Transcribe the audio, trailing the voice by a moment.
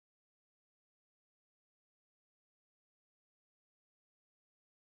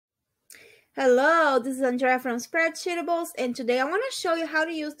Hello, this is Andrea from Spreadsheetables, and today I want to show you how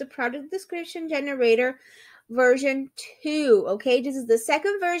to use the product description generator version 2. Okay, this is the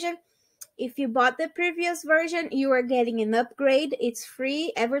second version. If you bought the previous version, you are getting an upgrade. It's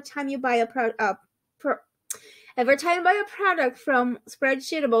free every time you buy a every time you buy a product from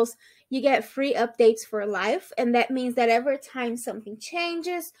Spreadsheetables, you get free updates for life. And that means that every time something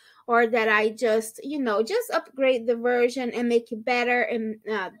changes or that I just upgrade the version and make it better and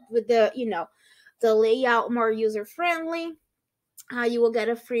with the layout more user friendly, you will get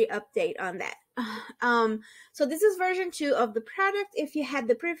a free update on that. So this is version 2 of the product. If you had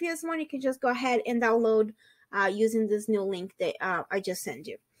the previous one, you can just go ahead and download using this new link that I just sent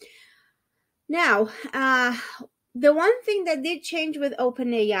you. Now, the one thing that did change with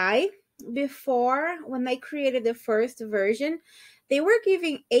OpenAI, before when I created the first version, they were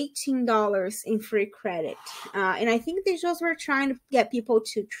giving $18 in free credit. And I think they just were trying to get people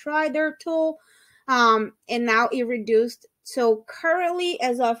to try their tool. And now it reduced. So currently,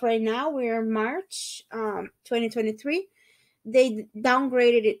 as of right now, we're March 2023. They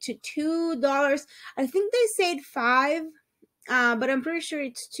downgraded it to $2. I think they said $5. But I'm pretty sure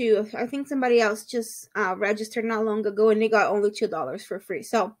it's $2. I think somebody else just registered not long ago and they got only $2 for free.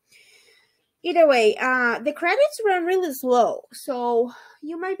 So either way, the credits run really slow. So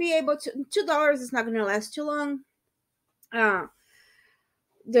you might be able to, $2 is not going to last too long. The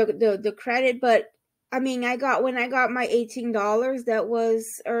credit, but I mean, when I got my $18, that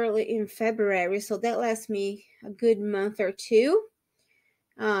was early in February. So that lasts me a good month or two.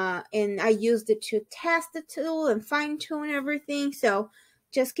 And I used it to test the tool and fine tune everything. So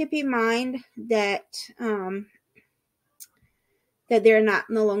just keep in mind that that they're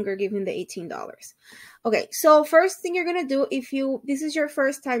no longer giving the $18. Okay, so first thing you're gonna do, if this is your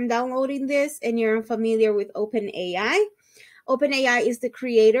first time downloading this and you're unfamiliar with OpenAI, OpenAI is the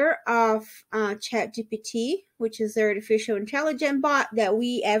creator of ChatGPT, which is the artificial intelligence bot that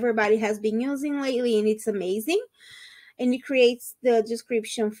everybody has been using lately, and it's amazing. And it creates the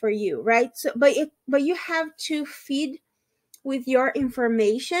description for you, right? So, but you have to feed with your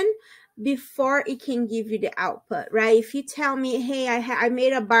information before it can give you the output, right? If you tell me, hey, I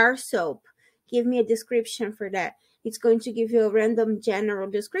made a bar soap, give me a description for that. It's going to give you a random general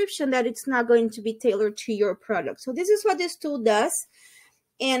description that it's not going to be tailored to your product. So this is what this tool does.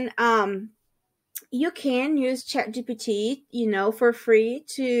 And you can use ChatGPT, for free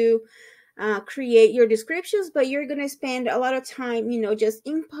to create your descriptions, but you're going to spend a lot of time, just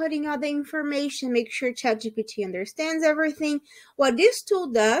inputting all the information, make sure ChatGPT understands everything. What this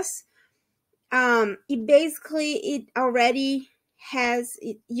tool does, it already has,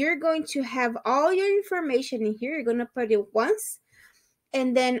 you're going to have all your information in here. You're going to put it once,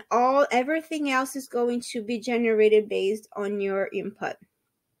 and then everything else is going to be generated based on your input.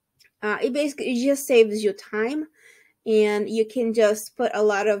 It just saves you time. And you can just put a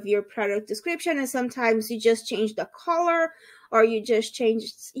lot of your product description, and sometimes you just change the color, or you just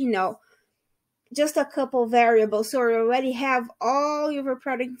change, just a couple variables. So you already have all your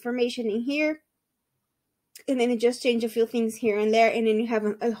product information in here, and then you just change a few things here and there, and then you have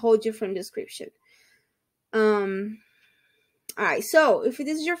a whole different description. All right, so if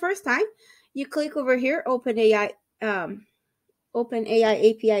this is your first time, you click over here, OpenAI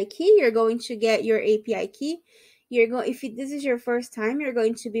API key. You're going to get your API key. If this is your first time, you're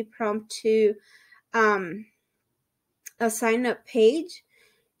going to be prompted to a sign up page.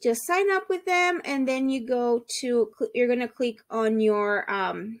 Just sign up with them, and then you're going to click on your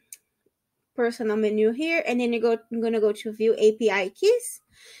personal menu here, and then you're going to go to view API keys,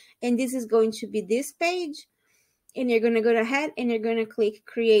 and this is going to be this page. And you're going to go ahead and you're going to click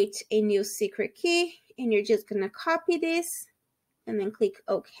create a new secret key, and you're just going to copy this and then click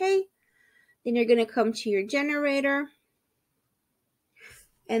OK. Then you're going to come to your generator,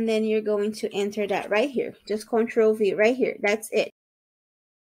 and then you're going to enter that right here. Just Control V right here. That's it.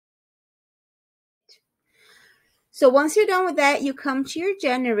 So once you're done with that, you come to your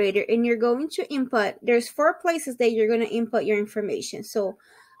generator and you're going to input. There's 4 places that you're going to input your information. So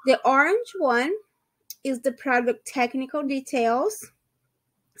the orange one is the product technical details.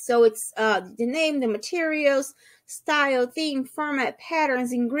 So it's the name, the materials, style, theme, format,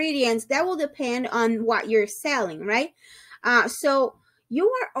 patterns, ingredients. That will depend on what you're selling, right? So you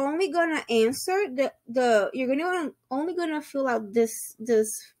are only gonna answer only gonna fill out this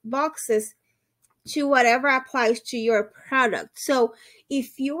boxes to whatever applies to your product. So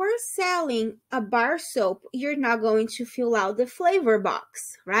if you are selling a bar soap, you're not going to fill out the flavor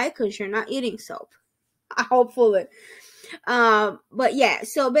box, right? Because you're not eating soap, hopefully. But yeah,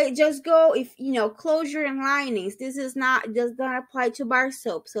 so just go, if you know, closure and linings, this is not, does not apply to bar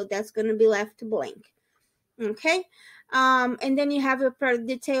soap, so that's going to be left blank. Okay. And then you have your product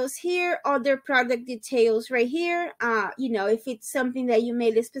details here, other product details right here. You know, if it's something that you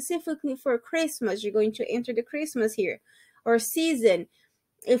made specifically for Christmas, you're going to enter the Christmas here, or season,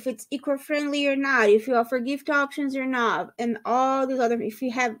 if it's eco-friendly or not, if you offer gift options or not, and all these other, if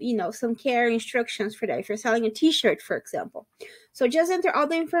you have, you know, some care instructions for that, if you're selling a t-shirt, for example. So just enter all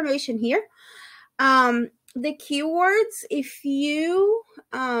the information here. The keywords, if you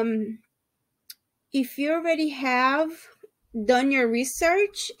already have done your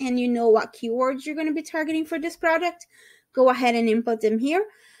research and you know what keywords you're going to be targeting for this product, go ahead and input them here.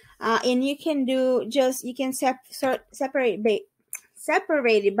 And you can do just, you can separate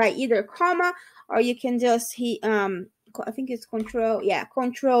it by either comma, or you can just I think it's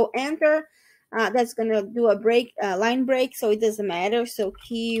control enter. That's gonna do a line break, so it doesn't matter. So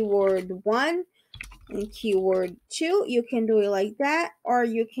keyword 1 and keyword 2, you can do it like that, or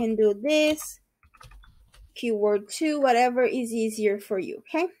you can do this, keyword 2, whatever is easier for you.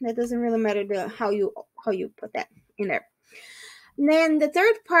 Okay, that doesn't really matter how you put that in there. And then the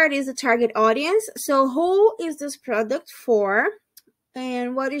third part is the target audience. So who is this product for,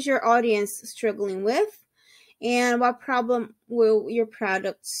 and what is your audience struggling with, and what problem will your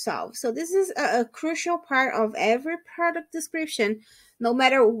product solve? So this is a crucial part of every product description. No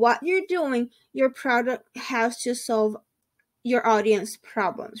matter what you're doing, your product has to solve your audience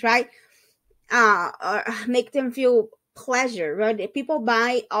problems, right? Or make them feel pleasure, right? People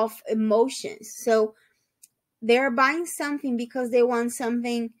buy off emotions, so they're buying something because they want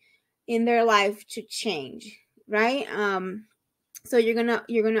something in their life to change, right? So you're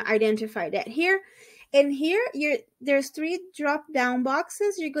gonna identify that here. And here there's 3 drop down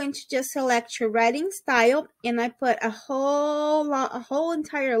boxes. You're going to just select your writing style, and I put a whole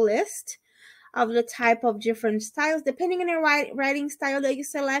entire list of the type of different styles. Depending on your writing style that you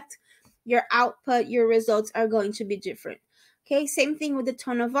select, your output, your results are going to be different. Okay, same thing with the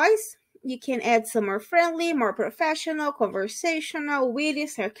tone of voice. You can add some more friendly, more professional, conversational, witty,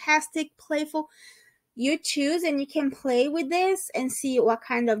 sarcastic, playful. You choose, and you can play with this and see what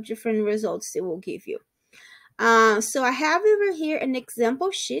kind of different results it will give you. So I have over here an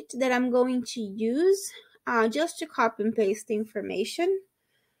example sheet that I'm going to use just to copy and paste the information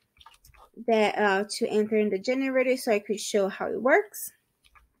that to enter in the generator, so I could show how it works.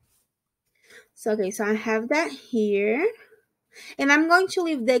 So okay, so I have that here, and I'm going to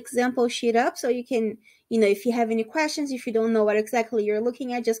leave the example sheet up so you can, you know, if you have any questions, if you don't know what exactly you're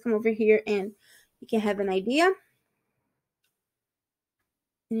looking at, just come over here and you can have an idea.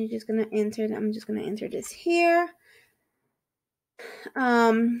 And you're just gonna enter, I'm just gonna enter this here.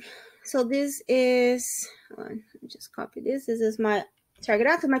 So this is, let me just copy this. This is my target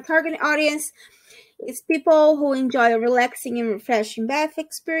audience. My target audience is people who enjoy a relaxing and refreshing bath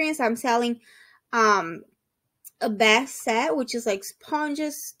experience. I'm selling a bath set, which is like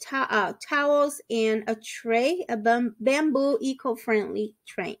sponges, towels, and a tray, a bamboo eco-friendly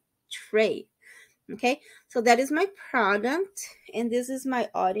tray. Okay, so that is my product, and this is my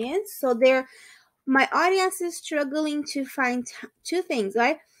audience. So my audience is struggling to find 2 things,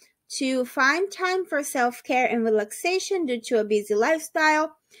 right? To find time for self-care and relaxation due to a busy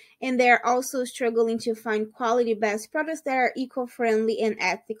lifestyle, and they're also struggling to find quality bath products that are eco-friendly and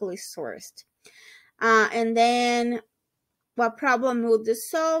ethically sourced. And then what problem would this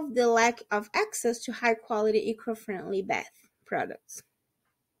solve? The lack of access to high-quality eco-friendly bath products.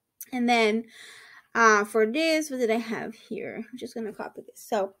 And then for this, what did I have here? I'm just gonna copy this.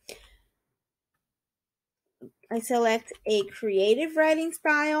 So I select a creative writing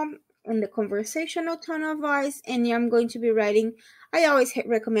style and the conversational tone of voice, and I'm going to be writing, I always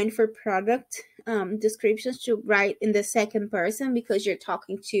recommend for product descriptions to write in the second person, because you're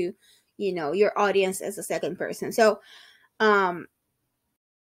talking to, you know, your audience as a second person. So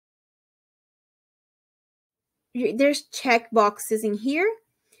there's check boxes in here.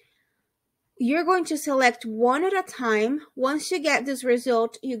 You're going to select one at a time. Once you get this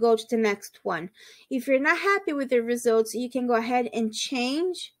result, you go to the next one. If you're not happy with the results, you can go ahead and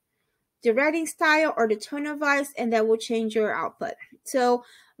change the writing style or the tone of voice, and that will change your output. So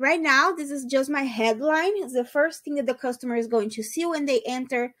right now, this is just my headline. It's the first thing that the customer is going to see when they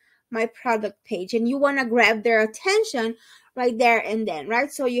enter my product page, and you want to grab their attention right there and then,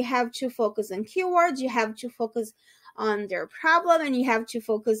 right? So you have to focus on keywords, you have to focus on their problem, and you have to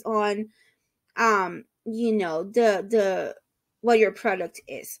focus on you know, the what your product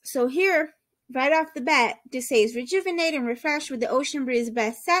is. So here, right off the bat, this says rejuvenate and refresh with the Ocean Breeze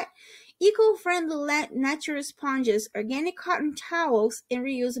bath set. eco-friendly natural sponges, organic cotton towels, and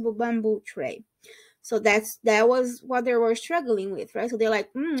reusable bamboo tray. So that was what they were struggling with, right? So they're like,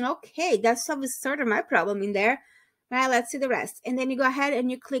 okay, that solves sort of my problem in there. Right, let's see the rest. And then you go ahead and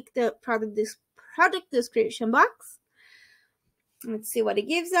you click the product description box. Let's see what it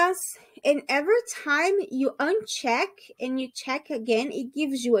gives us. And every time you uncheck and you check again, it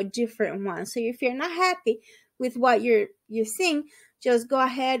gives you a different one. So if you're not happy with what you're seeing, just go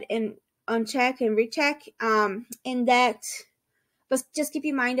ahead and uncheck and recheck. And that, but just keep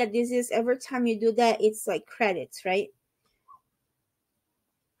in mind that this is every time you do that, it's like credits, right?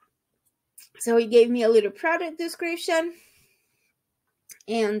 So it gave me a little product description,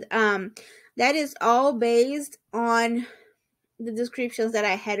 and that is all based on the descriptions that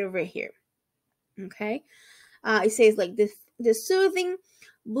I had over here. Okay, it says like the soothing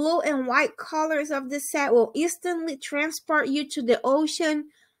blue and white colors of the set will instantly transport you to the ocean.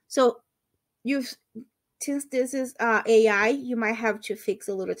 So since this is AI, you might have to fix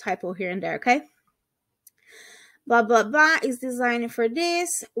a little typo here and there. Okay. Blah blah blah is designed for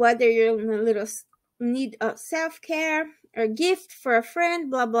this, whether you're in a little need of self-care or gift for a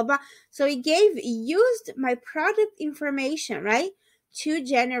friend, blah blah blah. So it used my product information, right, to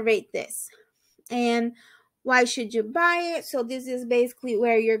generate this. And why should you buy it? So this is basically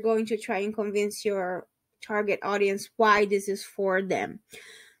where you're going to try and convince your target audience why this is for them.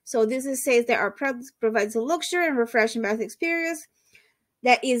 So this says that our product provides a luxury and refreshing bath experience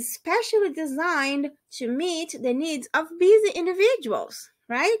that is specially designed to meet the needs of busy individuals,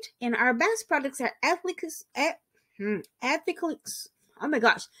 right? And our best products are ethically, oh my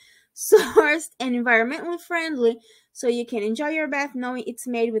gosh, sourced and environmentally friendly, so you can enjoy your bath knowing it's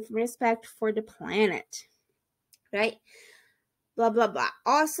made with respect for the planet, right? Blah blah blah.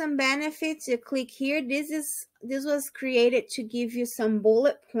 Awesome benefits. You click here. This was created to give you some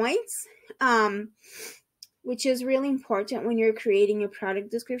bullet points. Which is really important when you're creating your product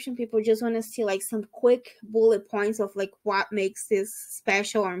description. People just want to see like some quick bullet points of like what makes this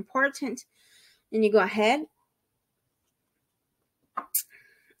special or important. And you go ahead.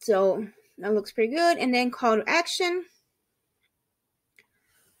 So that looks pretty good. And then call to action.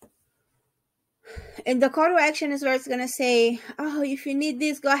 And the call to action is where it's going to say, oh, if you need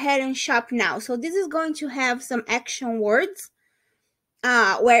this, go ahead and shop now. So this is going to have some action words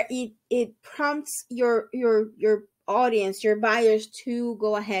where it prompts your audience, your buyers, to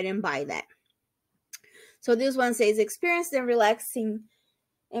go ahead and buy that. So this one says experience the relaxing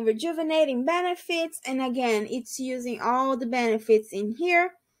and rejuvenating benefits. And again, it's using all the benefits in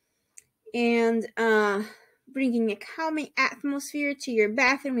here and bringing a calming atmosphere to your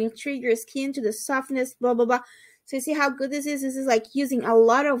bathroom and treat your skin to the softness, blah, blah, blah. So you see how good this is? This is like using a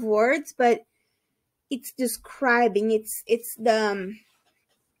lot of words, but it's describing, it's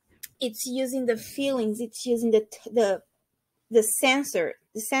using the feelings, it's using the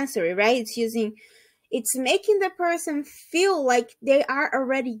sensory, right? It's making the person feel like they are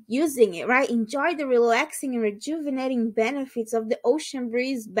already using it, right? Enjoy the relaxing and rejuvenating benefits of the Ocean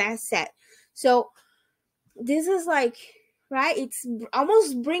Breeze bath set. So this is like, right? It's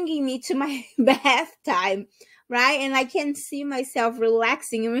almost bringing me to my bath time, right? And I can see myself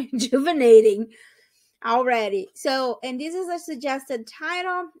relaxing and rejuvenating already. So, and this is a suggested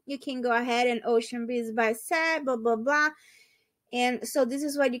title. You can go ahead and Ocean Breeze bath set, blah, blah, blah. And so this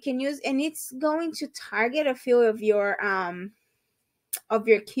is what you can use, and it's going to target a few of your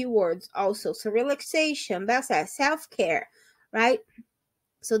keywords also. So relaxation, best self-care, right?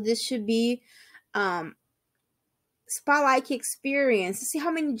 So this should be spa-like experience. See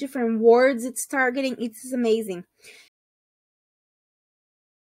how many different words it's targeting? It's amazing.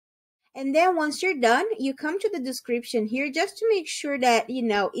 And then once you're done, you come to the description here just to make sure that, you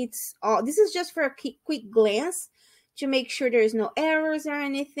know, it's all, this is just for a quick glance to make sure there's no errors or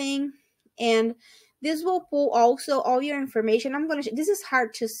anything. And this will pull also all your information. This is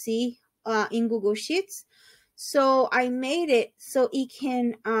hard to see in Google Sheets. So I made it so it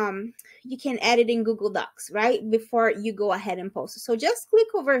can, you can add it in Google Docs, right? Before you go ahead and post it. So just click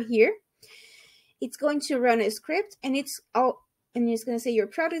over here. It's going to run a script, and it's all, and it's going to say your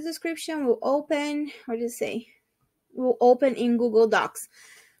product description will open, what does it say? Will open in Google Docs.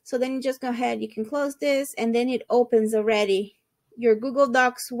 So then you just go ahead, you can close this, and then it opens already your Google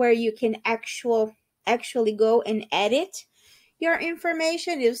Docs where you can actually go and edit your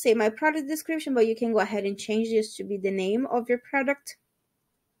information. It'll say my product description, but you can go ahead and change this to be the name of your product.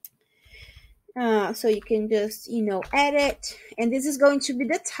 So you can just, you know, edit, and this is going to be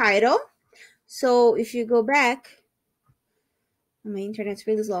the title. So if you go back, My internet's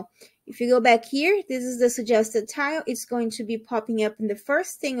really slow. If you go back here, this is the suggested tile. It's going to be popping up in the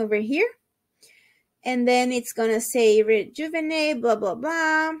first thing over here. And then it's going to say rejuvenate, blah, blah,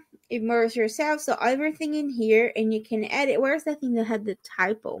 blah. Immerse yourself. So everything in here, and you can edit. Where's that thing that had the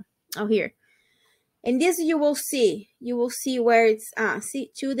typo? Oh, here. And this you will see. You will see where it's,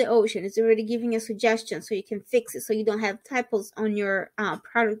 see, to the ocean. It's already giving a suggestion so you can fix it so you don't have typos on your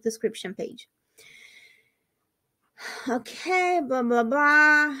product description page. Okay, blah, blah,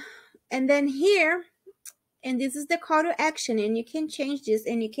 blah. And then here, and this is the call to action, and you can change this,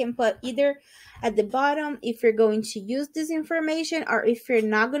 and you can put either at the bottom if you're going to use this information or if you're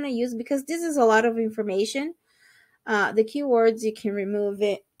not going to use, because this is a lot of information. The keywords, you can remove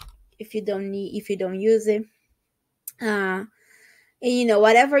it if you don't use it. And you know,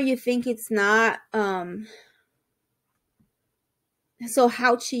 whatever you think it's not, so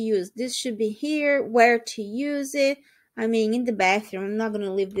how to use this should be here, where to use it. I mean, in the bathroom, I'm not going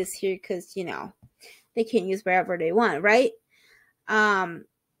to leave this here because, you know, they can use wherever they want, right?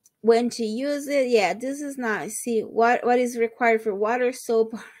 When to use it, yeah, this is not, see, what is required for water,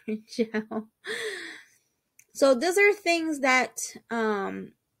 soap, or gel. So these are things that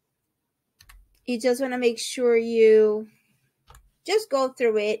you just want to make sure you just go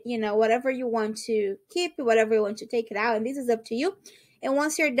through it, you know, whatever you want to keep, whatever you want to take it out, and this is up to you. And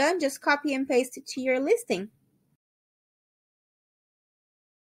once you're done, just copy and paste it to your listing.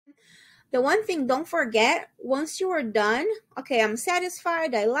 The one thing, don't forget, once you are done, okay, I'm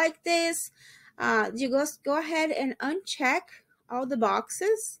satisfied, I like this, you go ahead and uncheck all the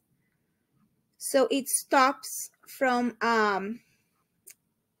boxes so it stops from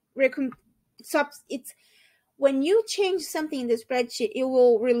it's when you change something in the spreadsheet, it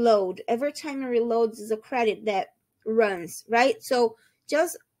will reload. Every time it reloads is a credit that runs, right? So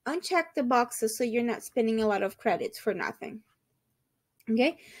just uncheck the boxes so you're not spending a lot of credits for nothing.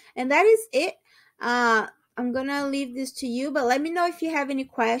 Okay, and that is it. I'm gonna leave this to you, but let me know if you have any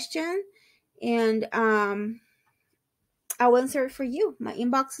question, and I'll answer it for you. My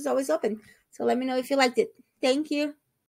inbox is always open, so let me know if you liked it. Thank you.